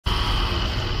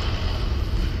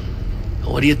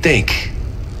What do you think?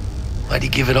 Why'd you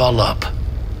give it all up?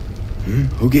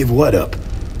 Who gave what up?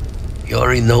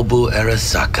 Yorinobu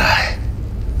Arasaka.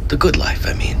 The good life,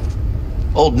 I mean.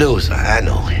 Old news, I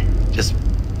know. Just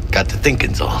got to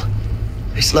thinking's all.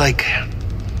 It's like,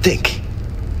 think.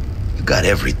 You got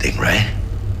everything, right?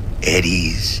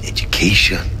 Eddies,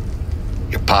 education.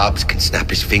 Your pops can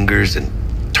snap his fingers and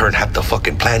turn half the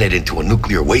fucking planet into a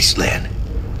nuclear wasteland.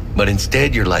 But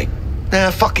instead, you're like,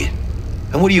 nah, fuck it.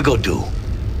 And what do you go do?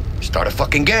 Start a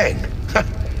fucking gang.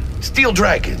 Steal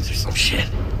dragons or some shit.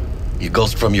 You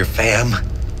ghost from your fam,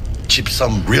 chip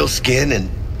some real skin, and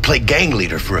play gang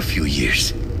leader for a few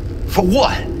years. For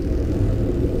what?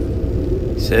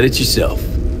 Said it yourself.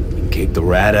 You kicked the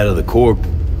rat out of the corp.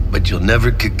 But you'll never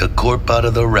kick the corp out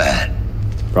of the rat.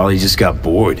 Probably just got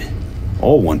bored.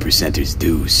 All 1%ers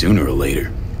do, sooner or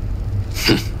later.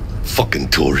 Fucking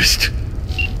tourist.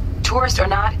 Tourist or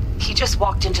not, he just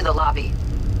walked into the lobby.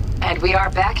 And we are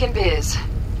back in biz.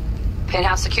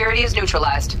 Penthouse security is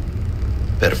neutralized.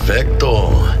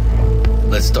 Perfecto.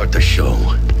 Let's start the show.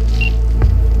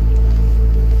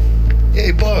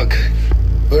 Hey, Bug.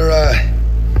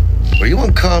 Were you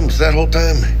on comms that whole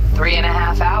time?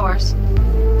 3.5 hours.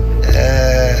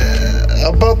 How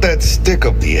about that stick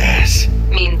up the ass?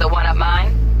 Mean the one up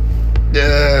mine?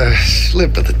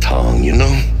 Slip of the tongue, you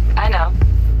know? I know.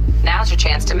 Now's your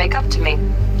chance to make up to me.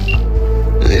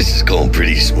 This is going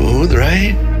pretty smooth,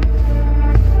 right?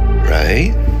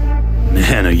 Right?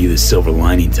 Man, are you the silver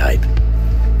lining type?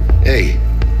 Hey,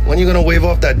 when you gonna wave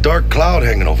off that dark cloud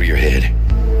hanging over your head?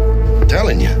 I'm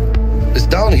telling you, it's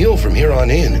downhill from here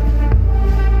on in.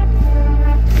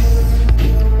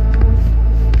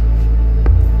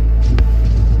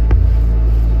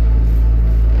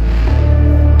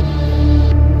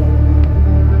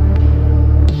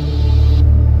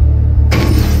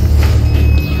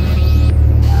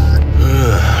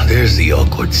 There's the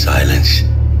awkward silence.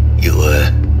 You,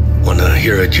 wanna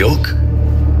hear a joke?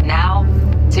 Now?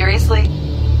 Seriously?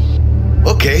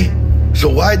 Okay, so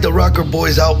why'd the rocker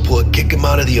boy's output kick him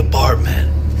out of the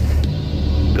apartment?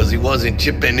 Because he wasn't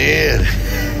chipping in.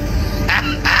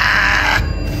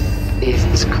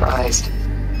 Jesus Christ.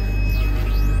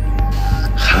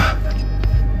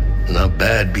 Not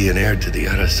bad being heir to the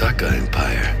Arasaka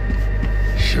Empire.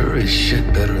 Sure as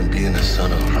shit better than being a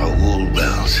son of Raoul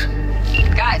Wells.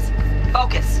 Guys,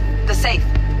 focus. The safe.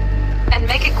 And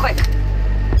make it quick.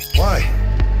 Why?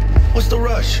 What's the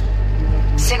rush?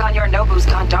 Sigon Yorinobu's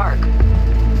gone dark.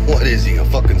 What is he, a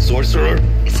fucking sorcerer?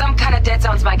 Some kind of dead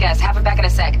zone's my guess. Have him back in a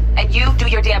sec. And you do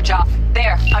your damn job.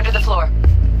 There, under the floor.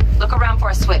 Look around for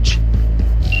a switch.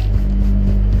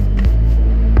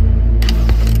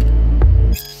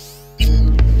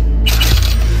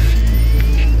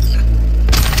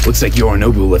 Looks like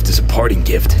Yorinobu left us a parting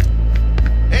gift.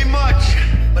 Ain't much,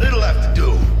 but it'll have to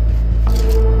do.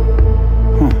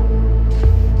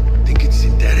 Think it's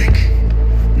synthetic?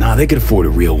 Nah, they could afford a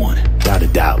real one, without a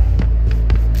doubt.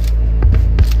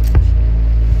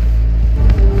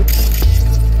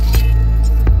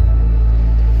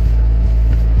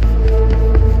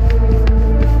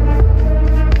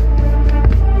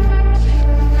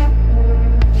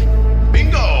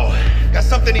 Bingo! Got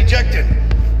something ejecting.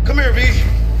 Come here, V.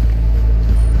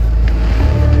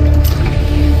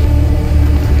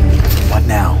 What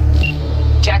now?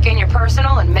 Jack in your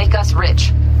personal and make us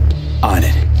rich. On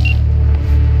it.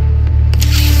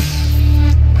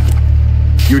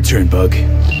 Your turn, Bug.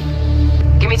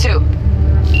 Give me 2.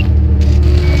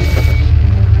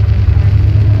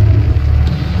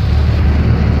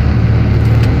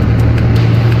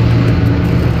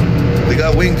 We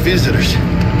got winged visitors.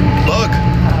 Bug.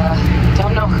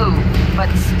 Don't know who, but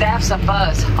staff's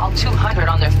abuzz. All 200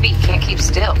 on their feet, can't keep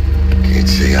still. Can't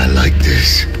say I like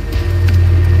this.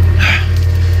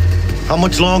 How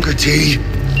much longer, T?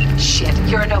 Shit,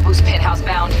 Yorinobu's penthouse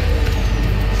bound.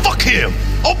 Fuck him!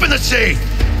 Open the safe!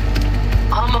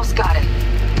 Almost got it.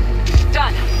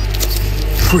 Done.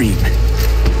 Cream.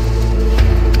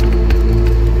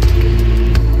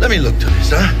 Let me look to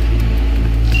this, huh?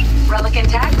 Relic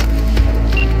intact?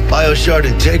 Bioshard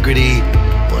integrity,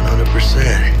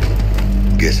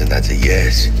 100%. Guessing that's a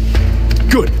yes.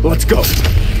 Good, let's go.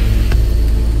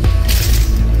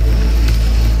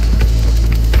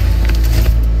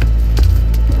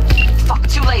 Fuck,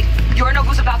 too late.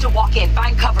 Yorinobu's about to walk in.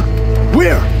 Find cover.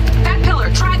 Where? That pillar,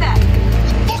 try that.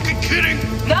 Fucking kidding?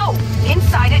 No,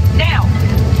 inside it now.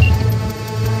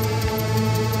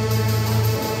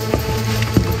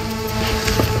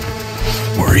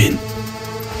 We're in.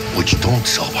 Which don't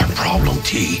solve our problem,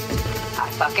 T. I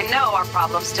fucking know our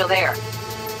problem's still there.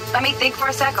 Let me think for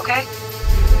a sec, okay?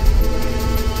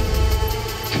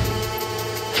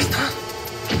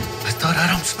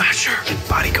 Enforcer.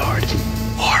 Bodyguard.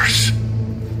 Horse.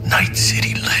 Night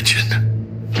City legend.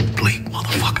 Bleak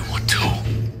motherfucking one too.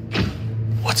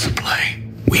 What's the play?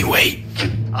 We wait.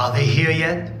 Are they here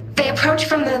yet? They approach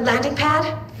from the landing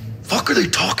pad? Fuck are they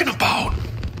talking about?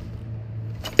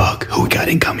 Bug, who we got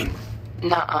incoming?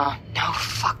 Nuh-uh. No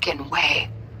fucking way.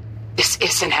 This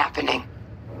isn't happening.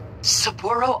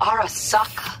 Saburo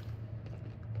Arasaka.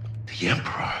 The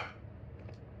Emperor.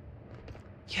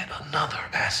 Yet another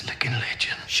ass-licking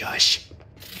legend. Shush.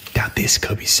 Doubt this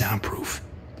could be soundproof.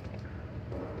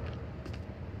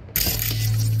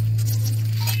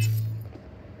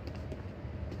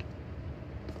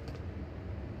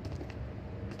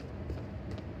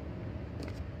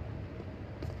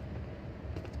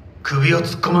首を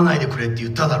突っ込まないでくれって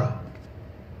言っただろ。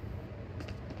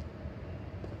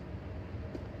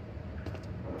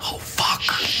Oh fuck.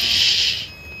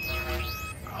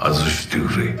 外して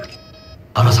くれ。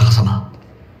荒坂様、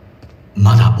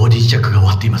まだボディチェックが終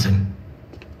わっていません。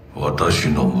私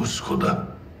の息子だ。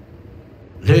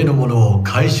例のものを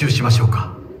回収しましょう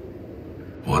か。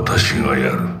私が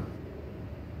やる。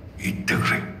言ってく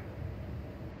れ。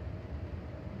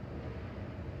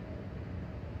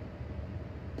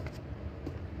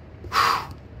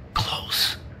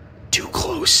Close. Too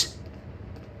close.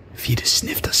 If he'd have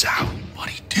sniffed us out. But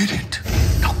he didn't.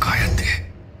 No, cállate.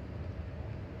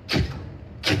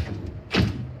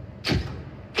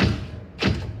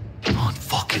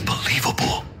 Unfucking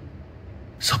believable.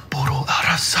 Saburo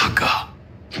Arasaka.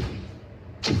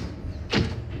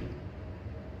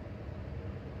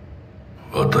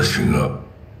 私が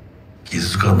気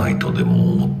づかないとで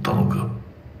も思ったのか。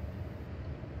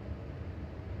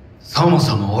そも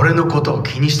そも俺のことを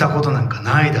気にしたことなんか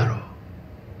ないだろう。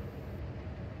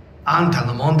あんた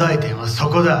の問題点はそ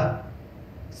こだ。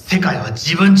世界は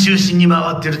自分中心に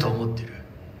回ってると思ってる。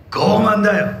傲慢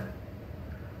だよ。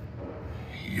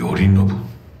頼信。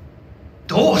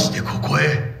どうしてここ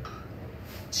へ？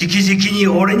直々に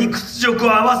俺に屈辱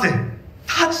を合わせ、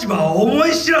立場を思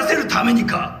い知らせるために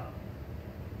か。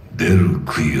出る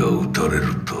杭は打たれ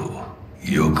ると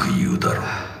よく言うだろう。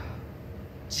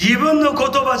自分の言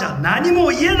葉じゃ何も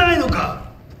言えないのか。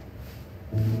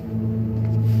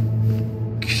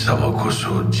貴様こ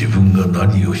そ自分が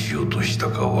何をしようとした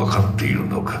か分かっている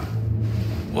のか。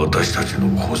私たちの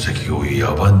功績を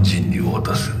野蛮人に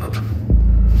渡せなど、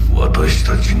私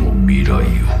たちの未来を。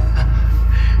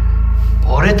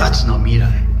俺たちの未来。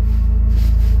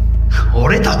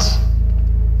俺たち。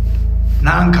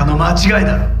なんかの間違い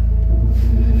だろ。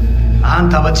あん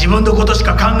たは自分のことし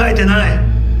か考えてない。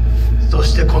そ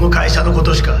してこの会社のこ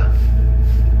としか。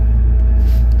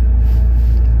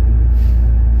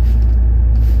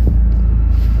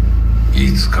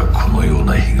いつかこのよう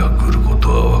な日が来ること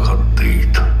は分かってい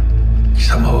た。貴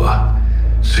様は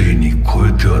ついに越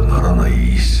えてはならな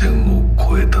い一線を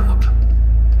越えたのだ。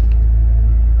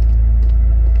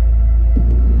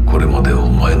これまでお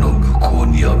前の愚行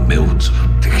には目をつぶ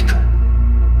ってきた。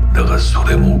だがそ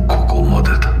れもここまで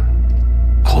だ。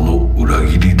この裏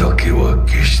切りだけは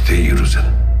決して許せぬ。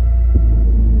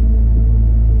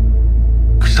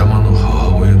貴様の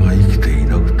母親が生きてい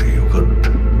なくてよかった。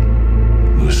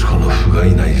息子の不甲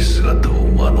斐ない姿を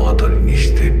目の当たりに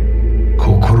して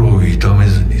心を痛め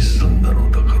ずに済んだの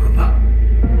だからな。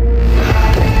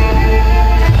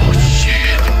Oh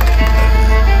shit.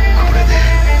 これで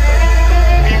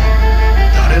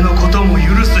誰のことも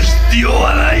許す必要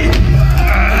はない。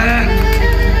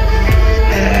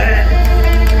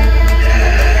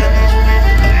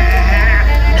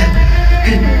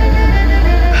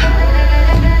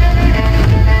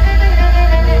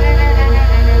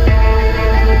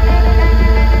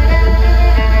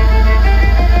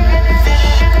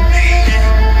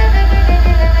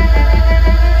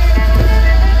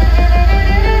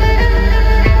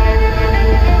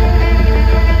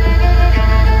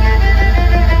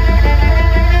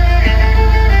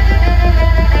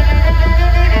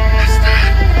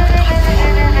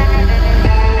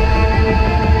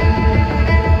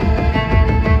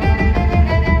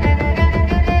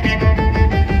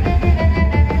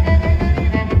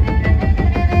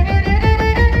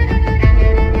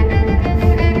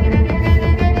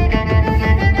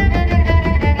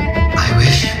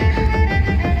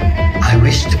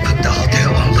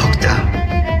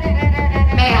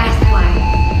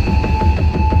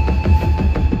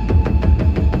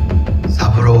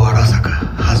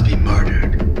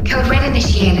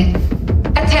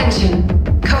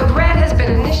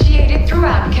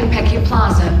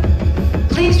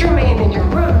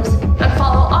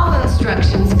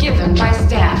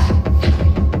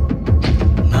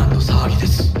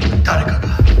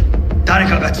誰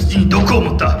かが父に毒を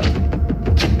持った。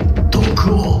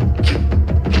毒を。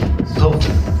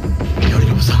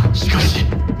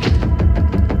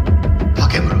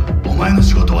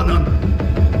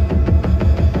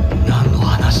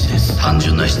単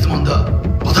純な質問だ。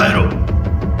答えろ。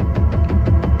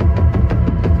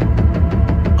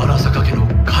荒坂家の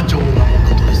家長を守る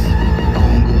ことです。今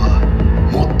後は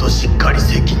もっとしっかり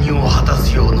責任を果た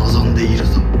すよう望んでいる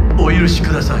ぞ。お許し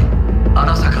ください、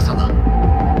荒坂様。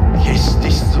決し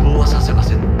て失望はさせま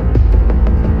せん。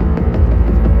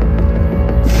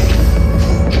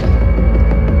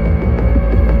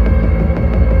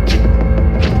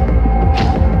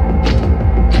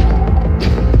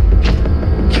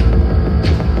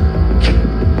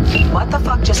What the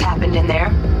fuck just happened in there?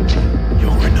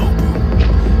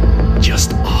 Yorinobu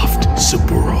just offed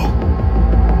Saburo.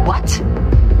 What?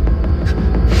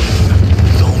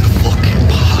 Don't fucking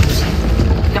pops.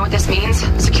 Know what this means?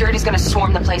 Security's gonna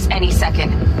swarm the place any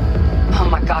second. Oh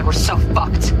my god, we're so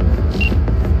fucked.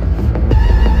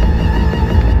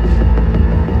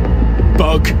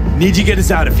 Bug, need you get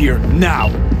us out of here, now!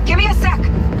 Give me a sec!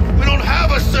 We don't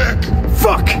have a sec!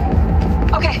 Fuck!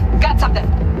 Okay, got something.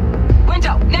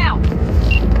 Window, now!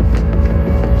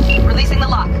 Releasing the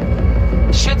lock.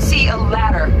 Should see a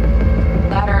ladder.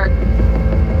 Ladder...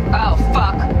 Oh,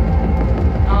 fuck.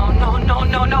 Oh, no, no,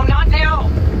 no, no, not now!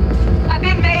 I've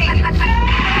been made!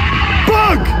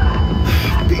 Bug!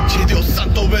 Pinche Dios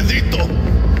santo bendito!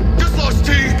 Just lost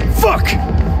T! Fuck!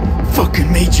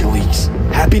 Fucking Major Leagues.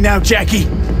 Happy now, Jackie?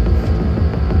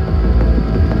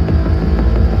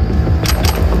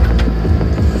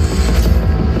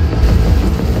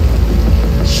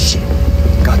 Shit.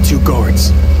 Got 2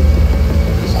 guards.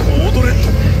 コードレッ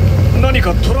ト、何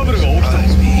かトラブルが起きた。 Come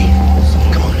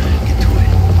on, get to it.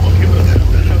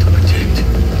 To protect.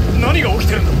 何が起き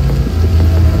てるんだ。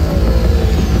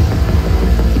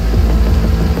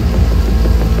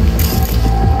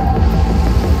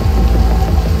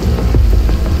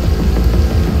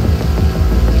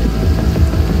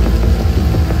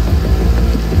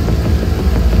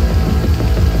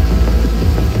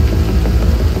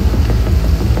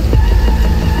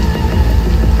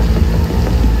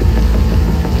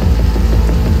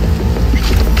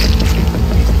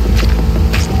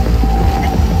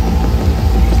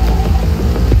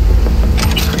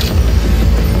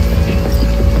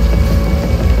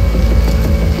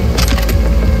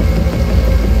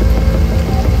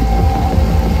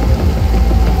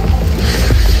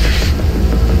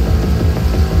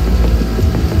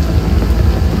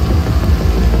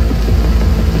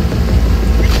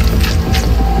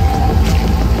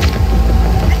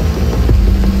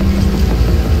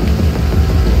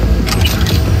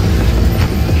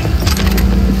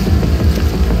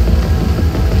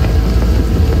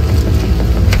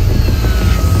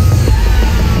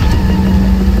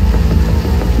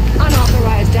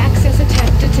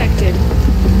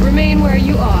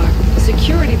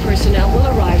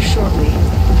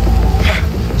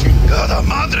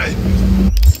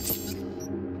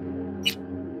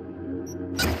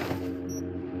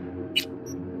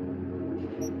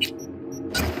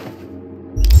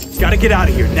Gotta get out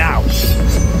of here now.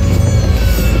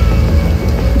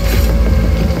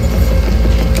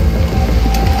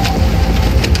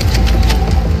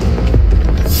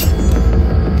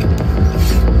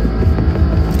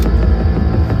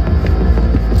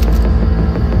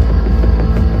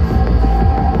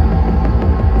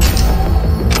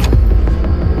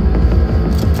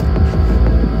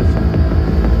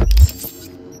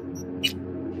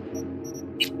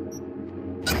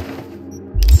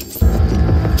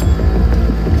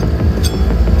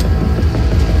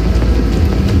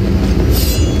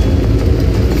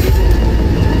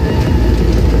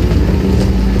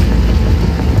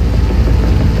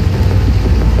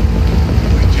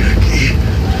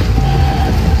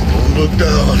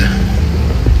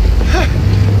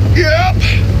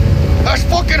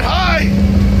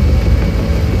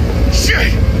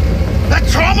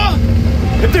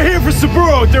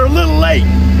 Saburo, they're a little late.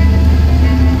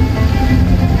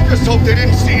 Just hope they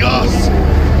didn't see us.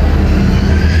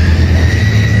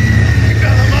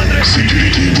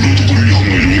 Security protocol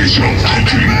violation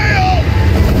complete.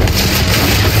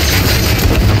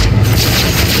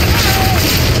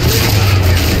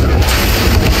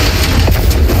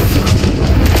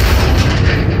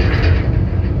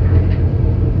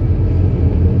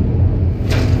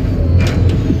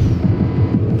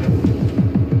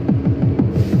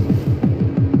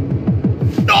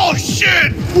 Oh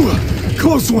shit!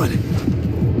 Close one.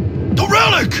 The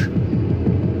relic!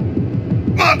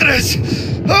 Madres!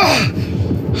 Ah!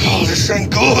 Oh, this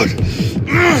ain't good.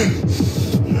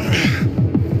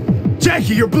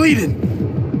 Jackie, you're bleeding.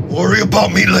 Worry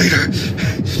about me later.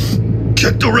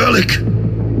 Check the relic.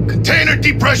 Container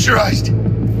depressurized.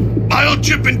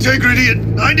 Biochip integrity at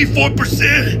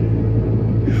 94%.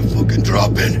 Fucking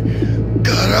dropping.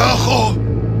 Carajo.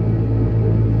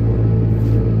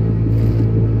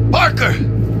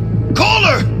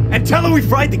 And tell her we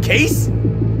fried the case?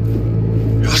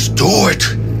 Just do it.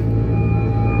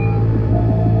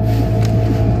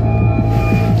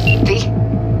 V,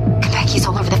 Konpeki's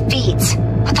all over the feeds.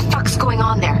 What the fuck's going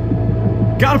on there?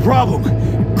 Got a problem.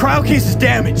 Cryo case is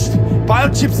damaged.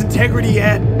 Biochip's integrity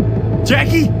at...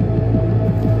 Jackie?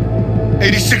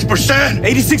 86%!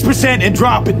 86% and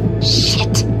dropping.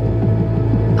 Shit.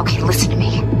 Okay, listen to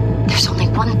me. There's only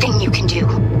one thing you can do.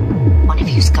 One of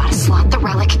you's gotta slot the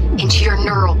relic into your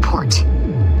neural port.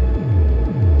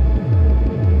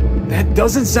 That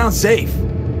doesn't sound safe.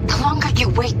 The longer you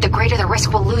wait, the greater the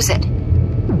risk we'll lose it.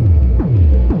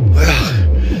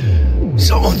 Well,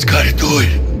 someone's gotta do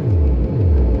it.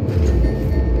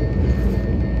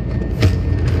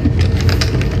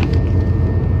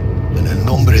 En el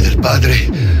nombre del Padre,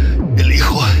 del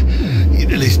Hijo y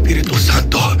del Espíritu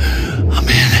Santo.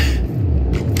 Amén.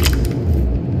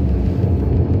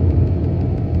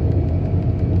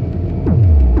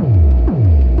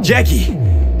 Jackie,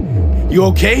 you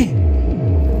okay?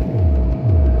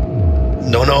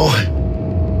 No.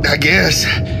 I guess.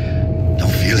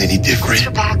 Don't feel any Once different.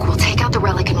 you're back, we'll take out the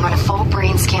relic and run a full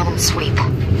brain scan and sweep.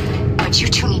 But you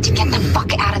two need to get the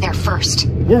fuck out of there first.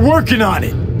 We're working on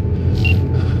it.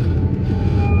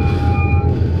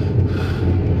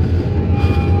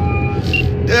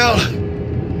 Dell,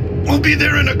 we'll be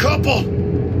there in a couple.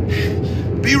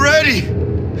 Be ready.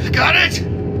 Got it?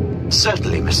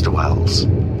 Certainly, Mr. Wells.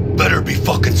 Better be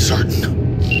fucking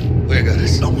certain. We gotta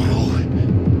somehow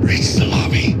reach the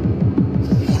lobby.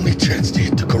 Only chance to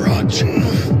hit the garage.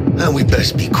 And we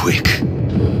best be quick.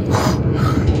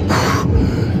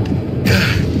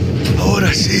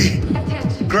 Ahora sí.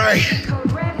 Great.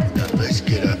 Now let's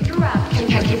get up. Throughout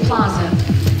Kentucky Plaza.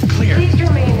 Clear. Please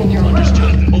remain in your room. We'll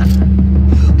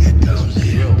get down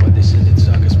there. Why they send in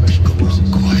Saka Special Forces?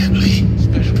 Quietly.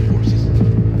 Special Forces.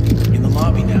 In the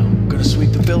lobby now. Gonna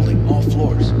sweep the building, all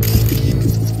floors.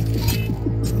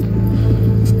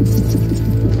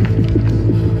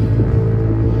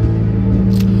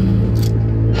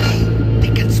 They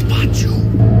can spot you.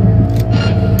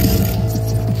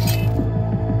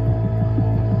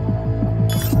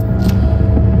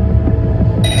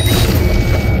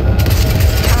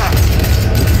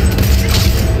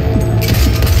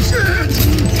 Shit!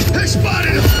 They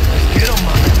spotted him! Get him,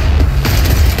 man.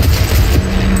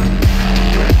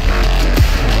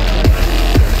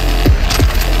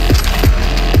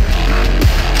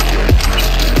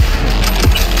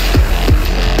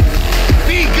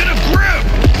 Get a grip!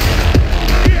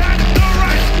 He had no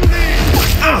right to leave!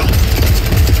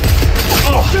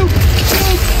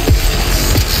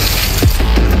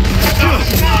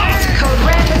 Code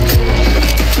red has been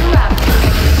initiated throughout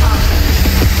Kentucky Plaza.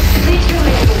 Please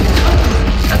remain in your room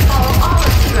and follow all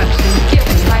instructions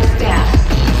given by staff.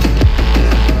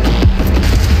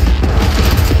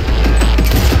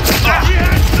 He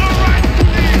had no right to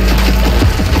leave!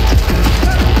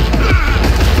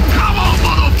 Come on,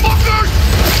 motherfuckers!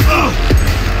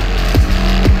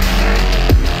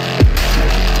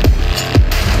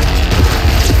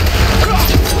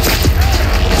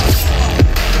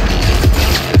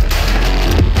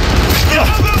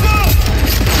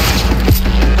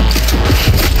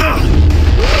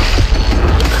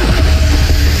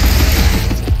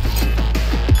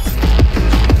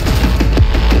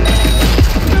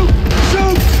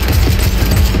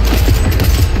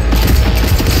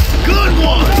 Good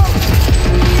one!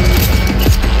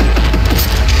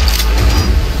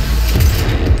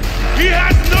 He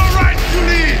has no right to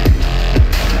leave!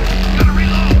 Gotta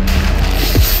reload!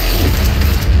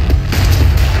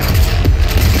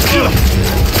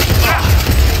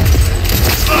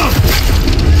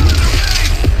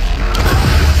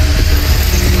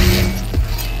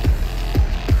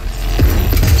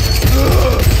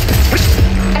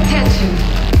 Attention.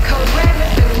 Code red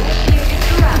has been initiated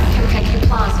throughout Kentucky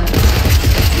Plaza.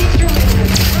 Please remain in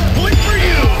your room. Point for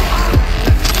you!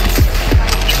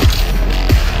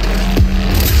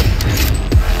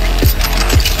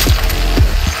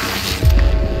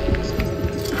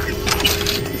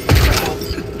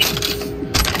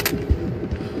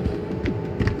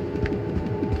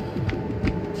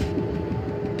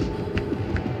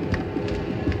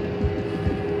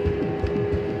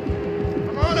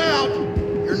 Come on out!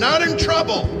 You're not in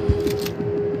trouble!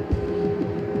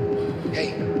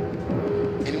 Hey,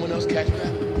 anyone else catch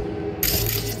that?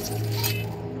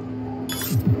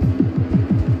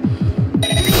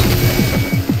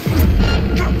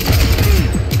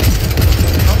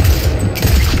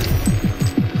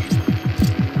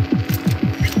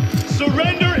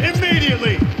 Surrender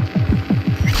immediately!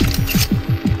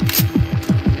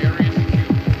 Area secure.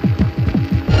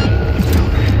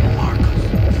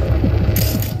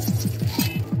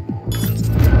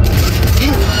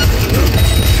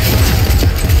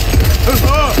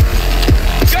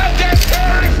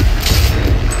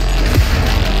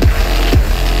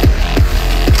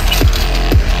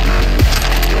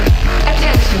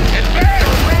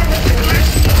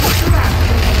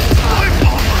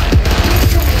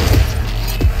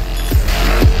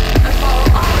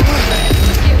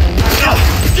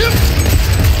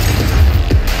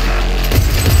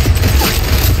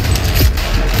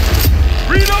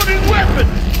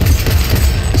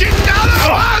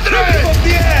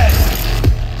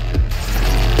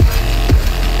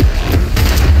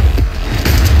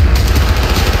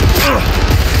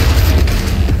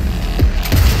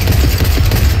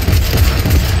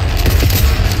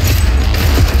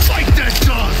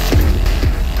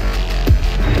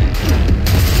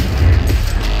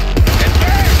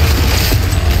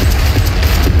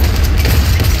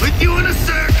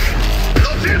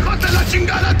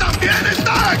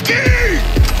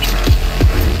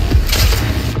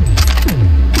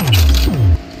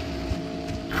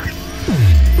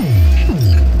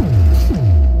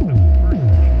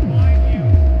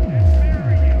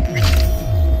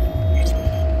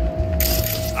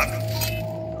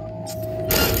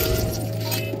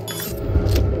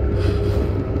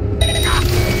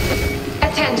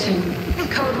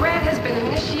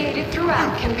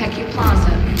 Kentucky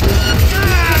Plaza.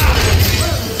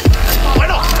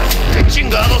 Bueno, ¿qué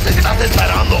chingados estás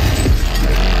esperando?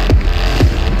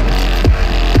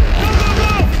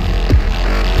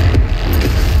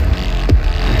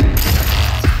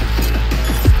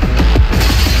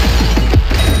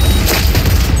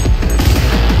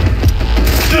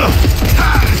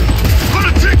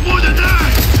 Gonna take more than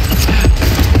that!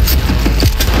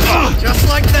 Just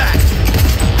like that.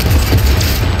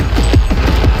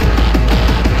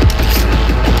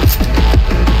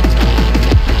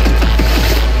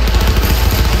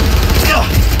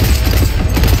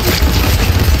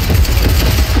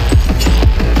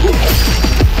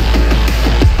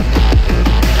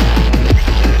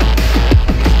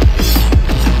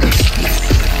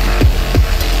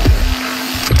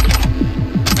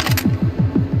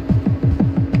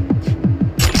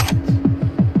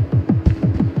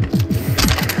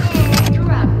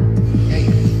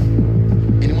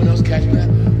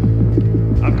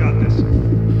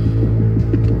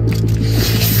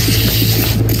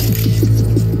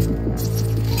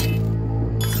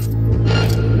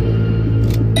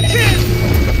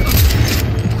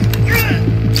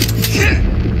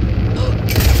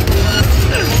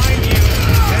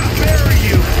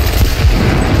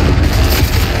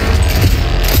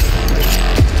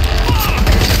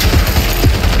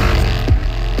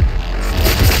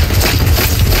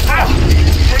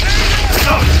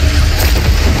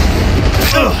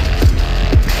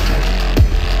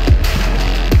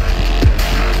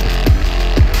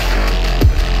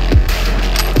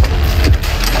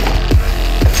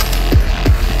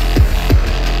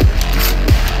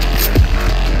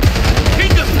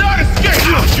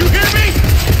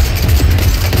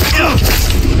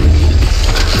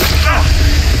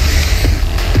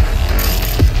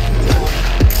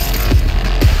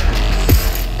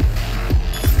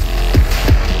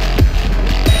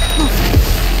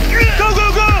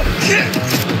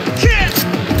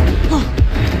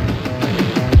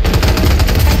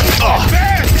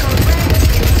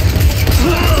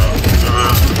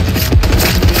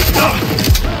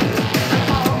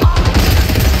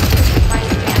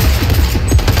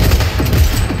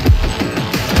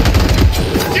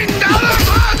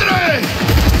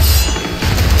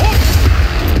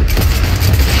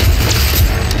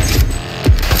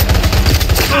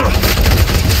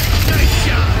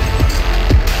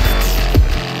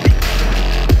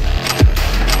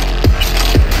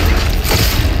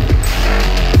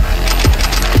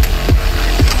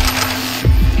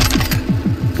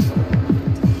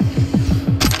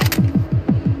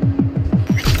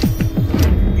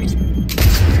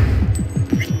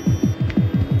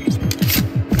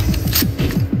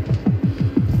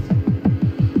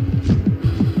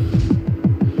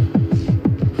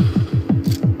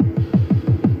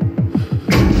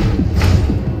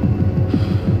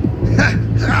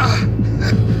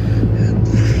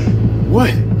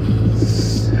 What?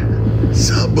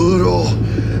 Saburo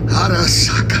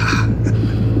Arasaka.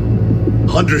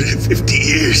 150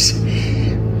 years.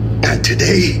 And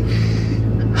today,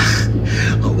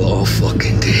 of all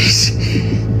fucking days,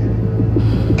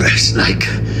 that's like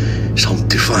some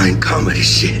divine comedy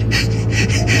shit.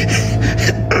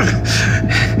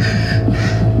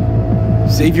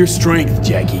 Save your strength,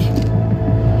 Jackie.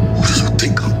 What does you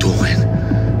think I'm doing?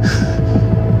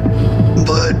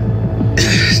 But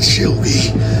she'll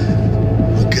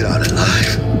we'll get out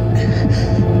alive.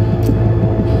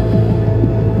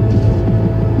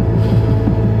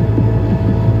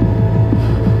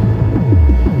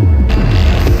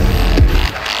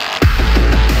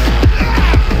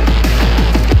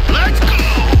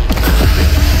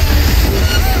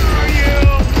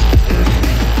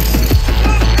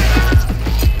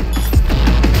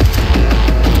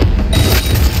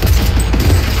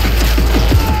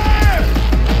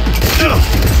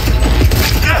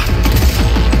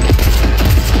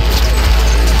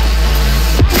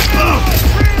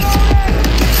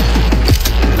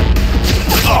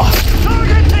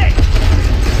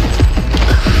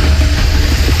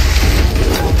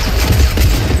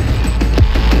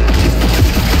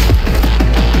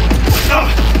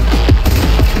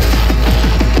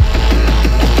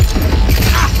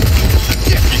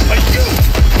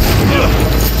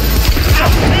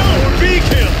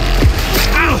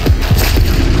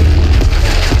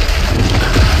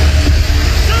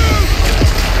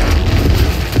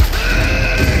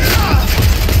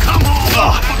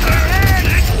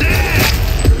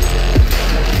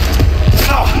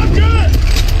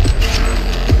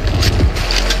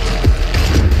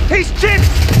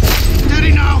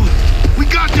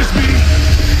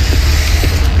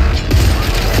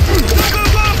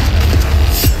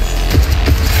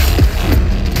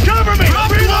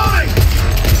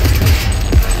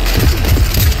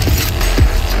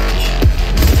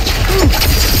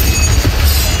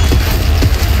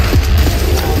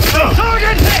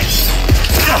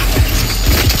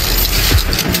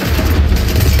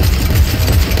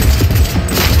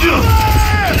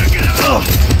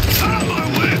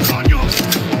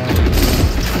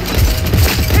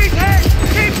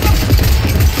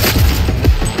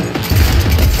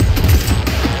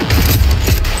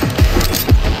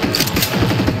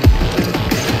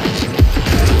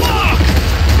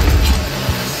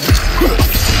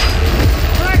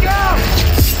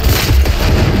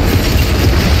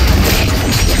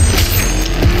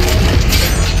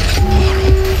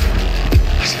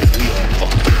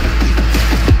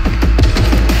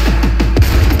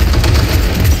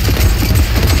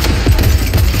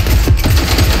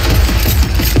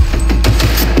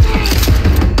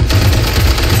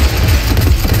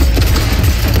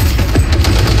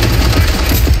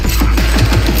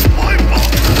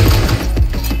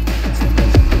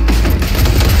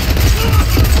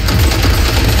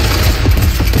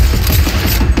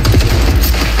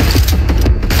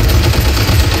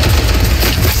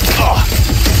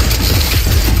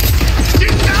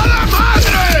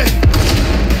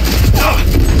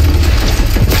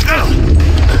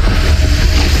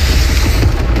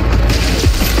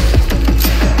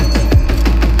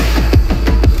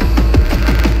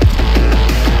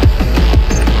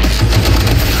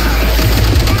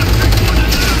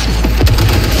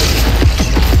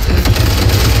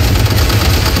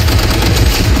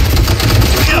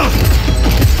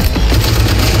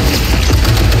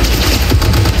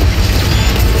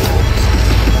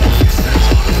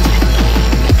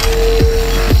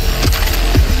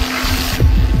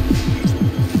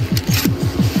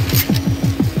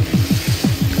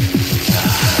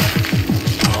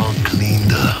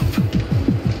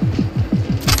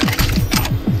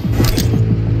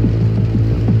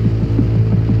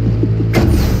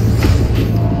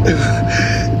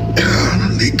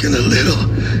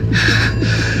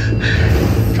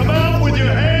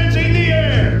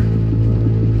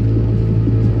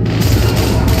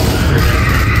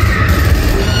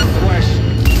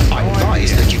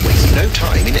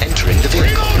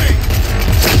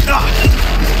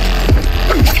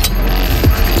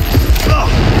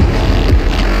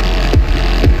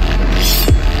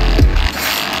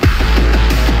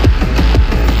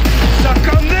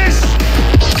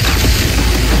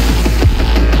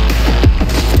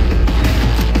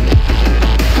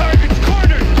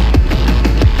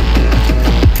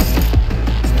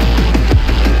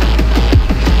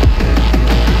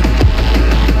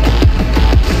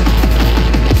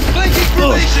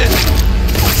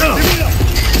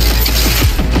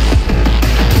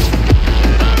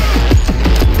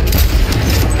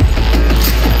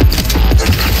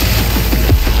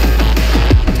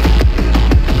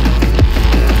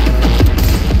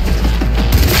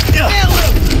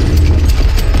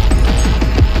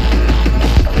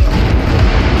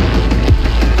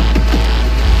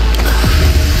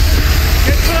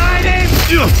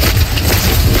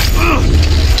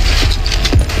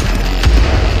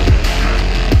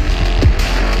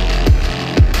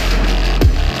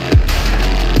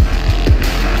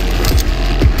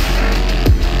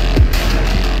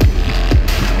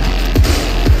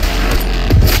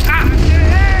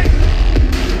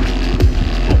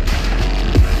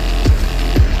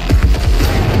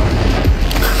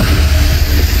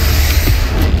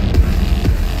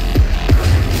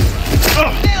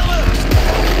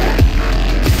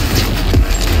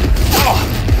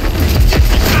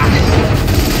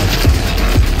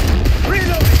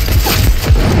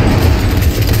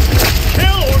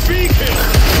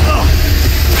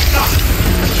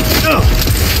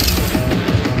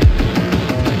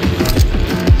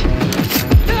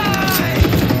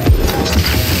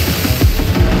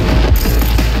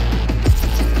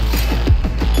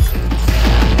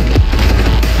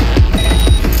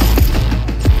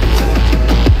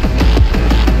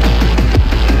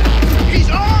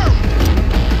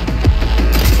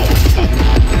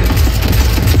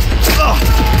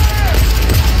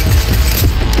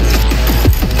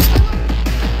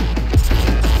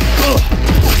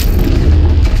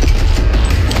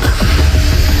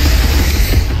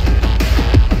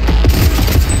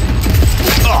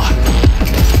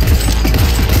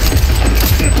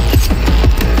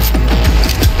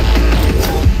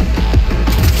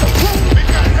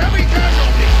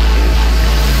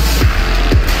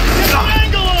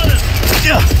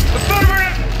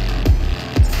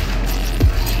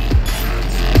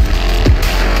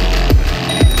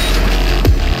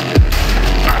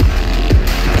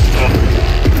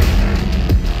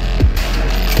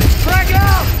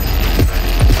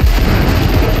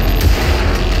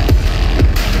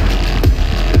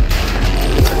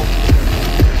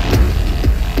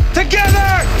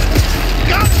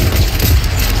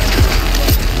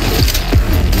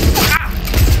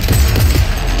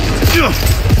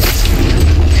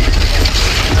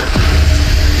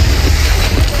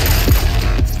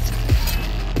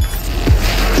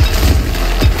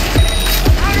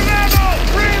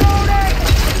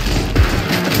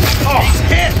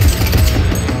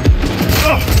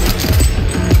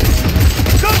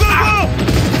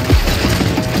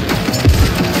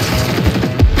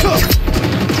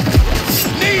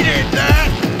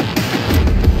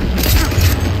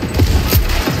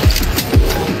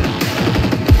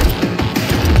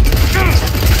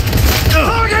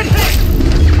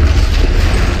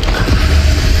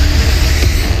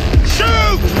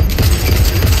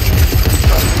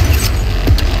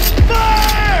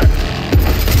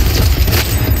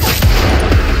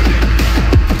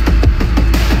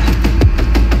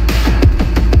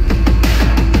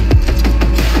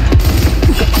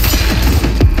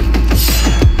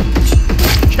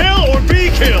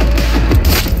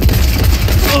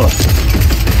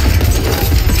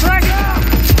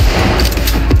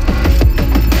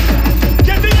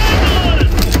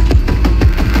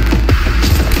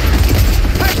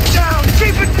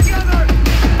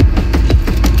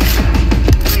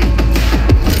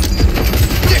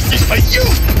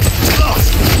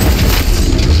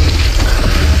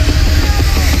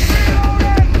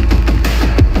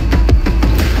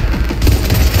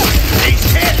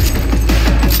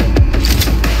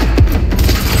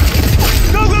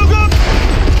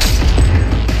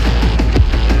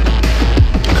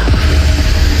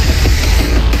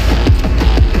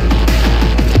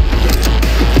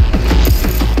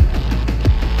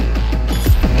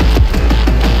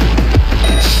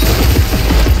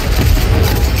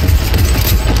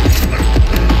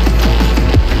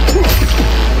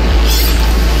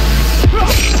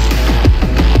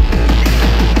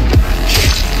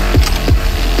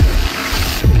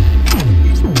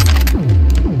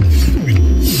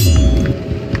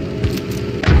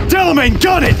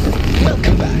 Got it!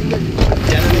 Welcome back.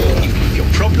 Delaware, you leave your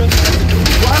problem at the door.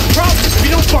 We'll have problems if we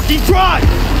don't fucking try!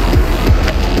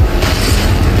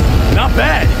 Not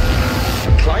bad.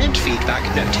 Client feedback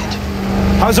noted.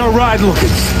 How's our ride looking?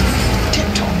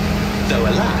 Tip-top. Though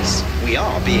alas, we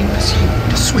are being pursued.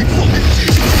 Sweet woman.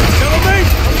 Gentlemen!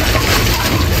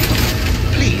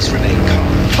 Please remain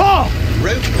calm. Calm!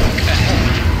 Roadblock ahead.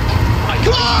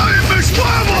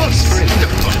 ¡Vamos!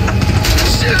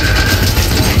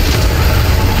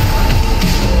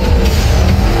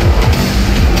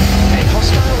 A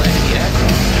hostile enemy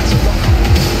aircraft has a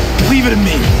rocket. Leave it to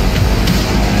me.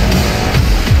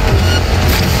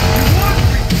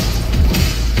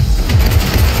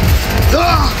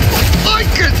 I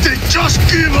get to just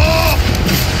give up!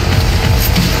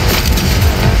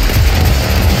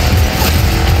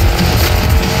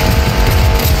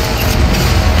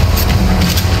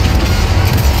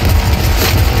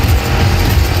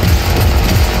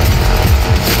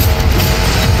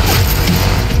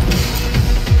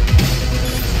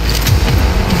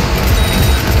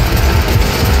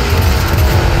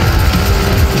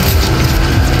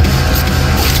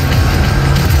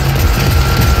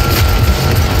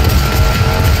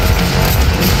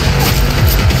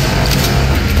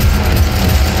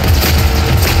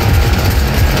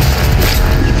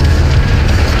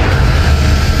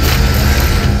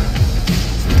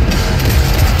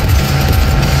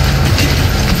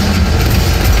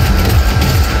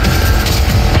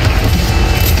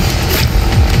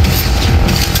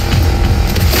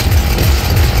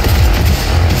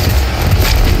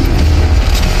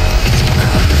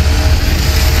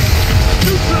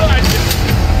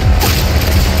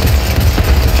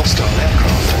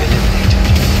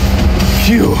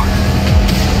 Phew.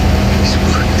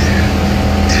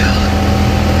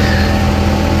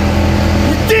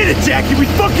 We did it, Jackie! We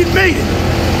fucking made it!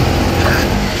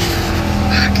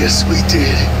 I guess we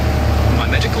did. My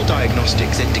medical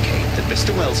diagnostics indicate that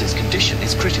Mr. Wells's condition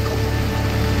is critical.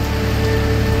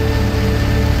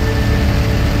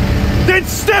 Then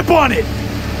step on it!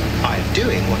 I am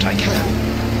doing what I can.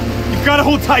 You've gotta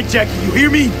hold tight, Jackie, you hear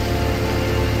me?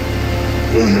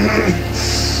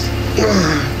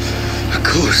 Of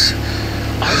course.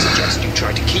 I suggest you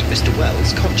try to keep Mr.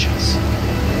 Wells conscious.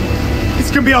 It's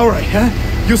gonna be alright, huh?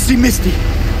 You'll see Misty,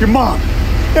 your mom,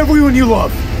 everyone you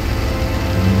love.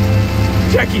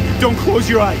 Jackie, don't close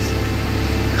your eyes.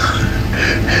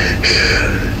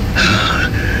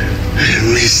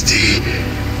 Misty,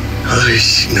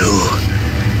 she know.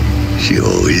 She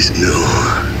always knew.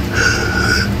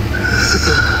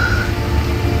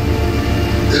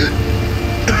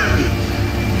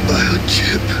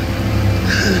 Biochip.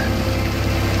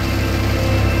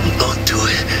 Don't do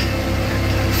it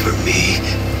for me.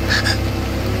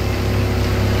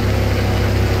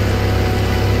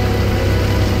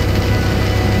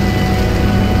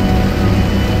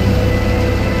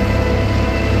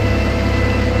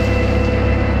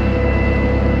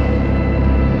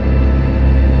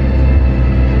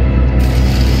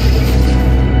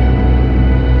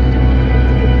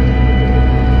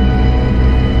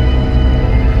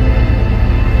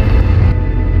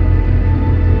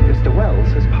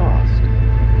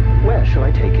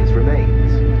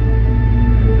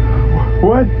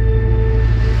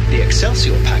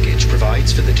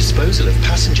 provides for the disposal of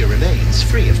passenger remains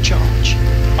free of charge.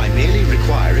 I merely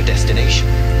require a destination.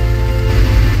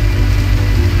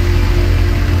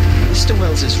 Mr.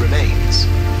 Wells's remains.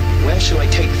 Where shall I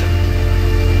take them?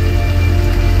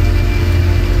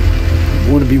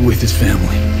 I want to be with his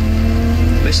family.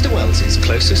 Mr. Wells's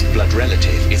closest blood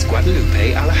relative is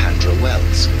Guadalupe Alejandra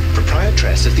Wells,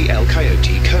 proprietress of the El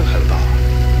Coyote Coho Bar.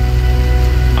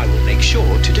 I will make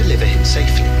sure to deliver him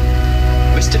safely.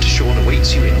 Mr. Deshawn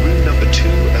awaits you in room number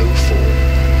 204.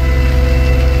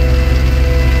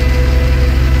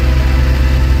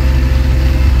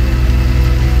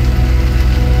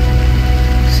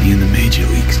 See you in the major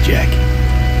leagues, Jackie.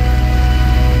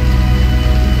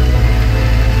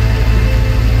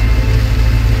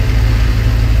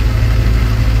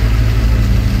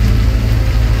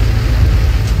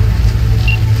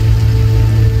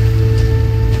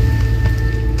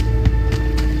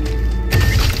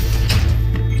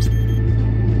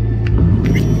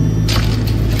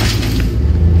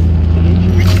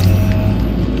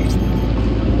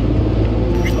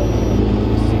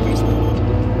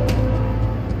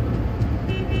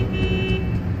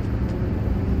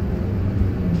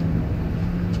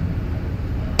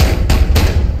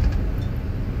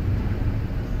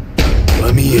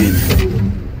 Let me in.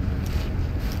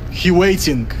 He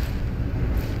waiting.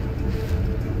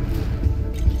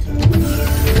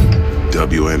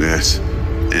 WNS,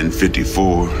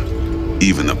 N54,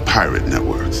 even the pirate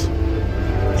networks.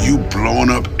 You blowing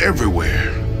up everywhere.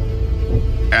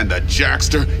 And the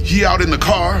Jackster, he out in the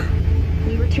car?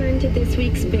 We return to this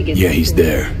week's biggest. Yeah, he's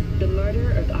there. The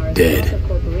murder of Arasaka Dead.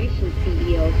 Corporation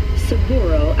CEO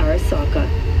Saburo Arasaka,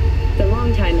 the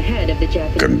longtime head of the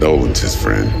Japanese. Condolences,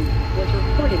 friend. Was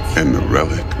reported And the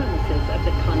relic. on the premises of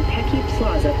the Konpeki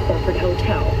Plaza corporate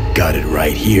hotel. Got it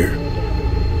right here.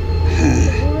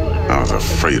 I was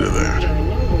afraid of that.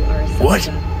 What?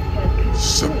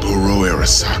 Saburo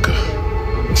Arasaka.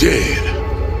 Dead.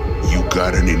 You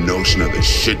got any notion of the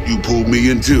shit you pulled me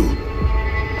into?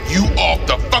 You off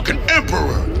the fucking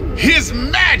Emperor! His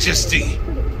Majesty!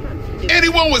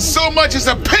 Anyone with so much as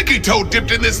a pinky toe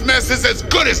dipped in this mess is as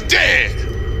good as dead!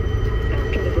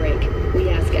 After the break, we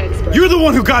ask experts. You're the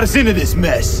one who got us into this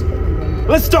mess.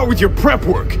 Let's start with your prep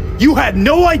work. You had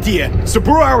no idea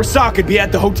Saburo Arasaka'd be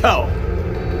at the hotel.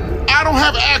 I don't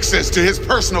have access to his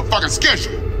personal fucking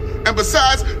schedule. And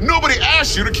besides, nobody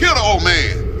asked you to kill the old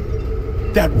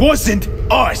man. That wasn't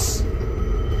us.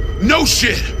 No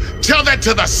shit. Tell that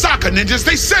to the soccer ninjas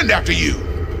they send after you.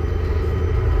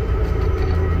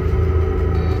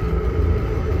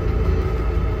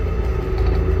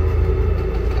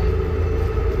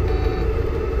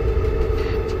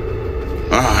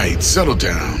 All right, settle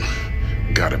down.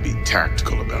 Gotta be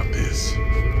tactical about this.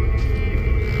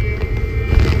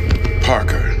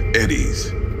 Parker,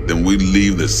 Eddie's. Then we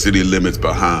leave the city limits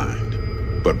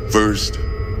behind. But first,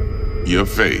 your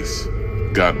face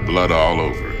got blood all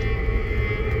over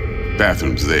it.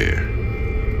 Bathroom's there.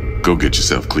 Go get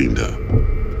yourself cleaned up.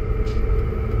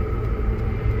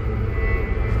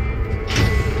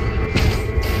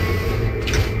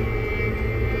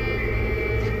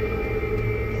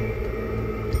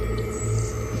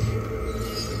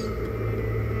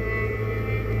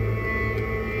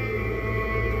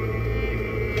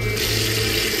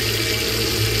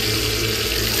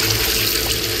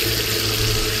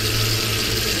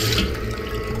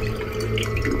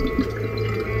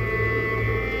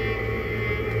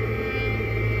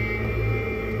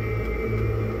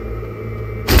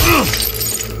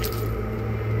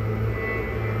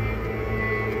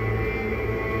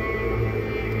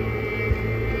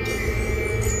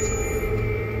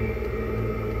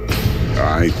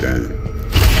 All right, then.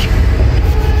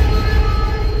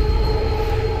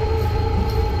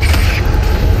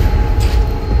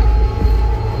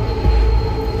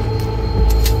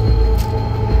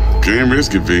 Can't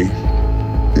risk it, V.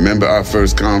 Remember our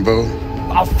first convo?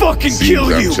 I'll fucking Seems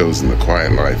kill you. I've chosen the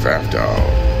quiet life after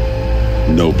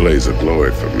all. No blaze of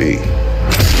glory for me.